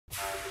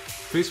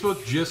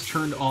Facebook just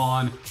turned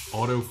on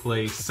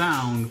autoplay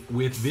sound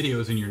with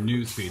videos in your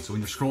newsfeed. So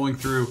when you're scrolling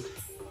through,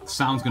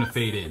 sound's gonna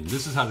fade in.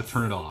 This is how to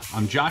turn it off.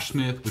 I'm Josh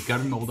Smith with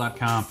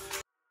GovernorMobile.com.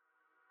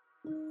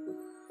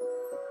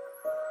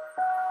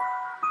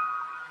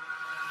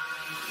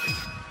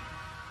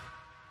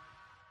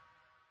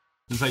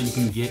 This is how you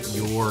can get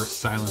your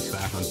silence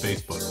back on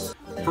Facebook.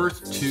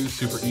 First, two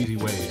super easy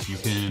ways. You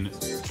can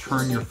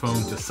turn your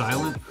phone to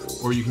silent,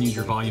 or you can use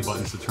your volume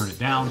buttons to turn it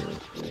down.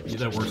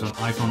 That works on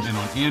iPhone and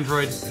on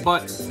Android,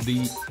 but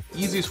the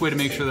easiest way to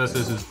make sure that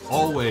this is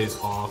always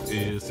off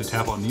is to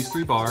tap on these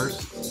three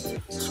bars,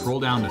 scroll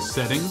down to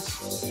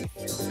Settings,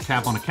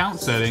 tap on Account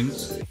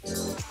Settings,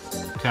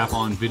 tap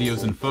on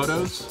Videos and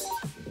Photos,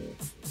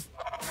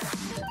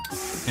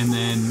 and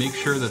then make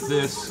sure that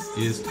this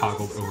is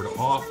toggled over to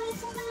off.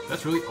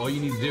 That's really all you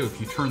need to do.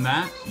 If you turn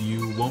that,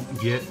 you won't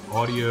get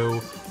audio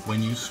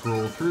when you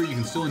scroll through. You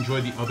can still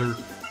enjoy the other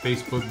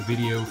Facebook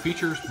video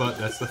features, but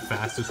that's the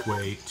fastest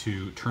way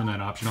to turn that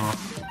option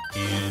off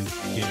and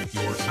get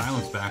your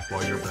silence back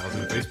while you're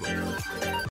browsing Facebook.